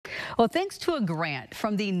Well, thanks to a grant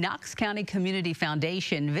from the Knox County Community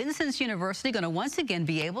Foundation, Vincennes University going to once again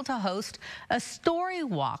be able to host a story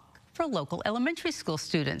walk for local elementary school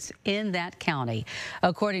students in that county.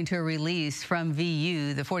 According to a release from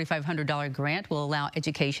VU, the $4,500 grant will allow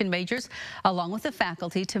education majors, along with the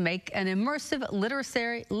faculty, to make an immersive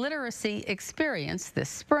literacy experience this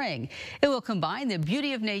spring. It will combine the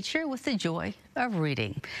beauty of nature with the joy of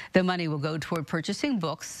reading. The money will go toward purchasing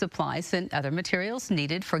books, supplies, and other materials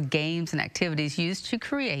needed for games and activities used to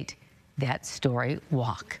create that story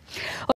walk.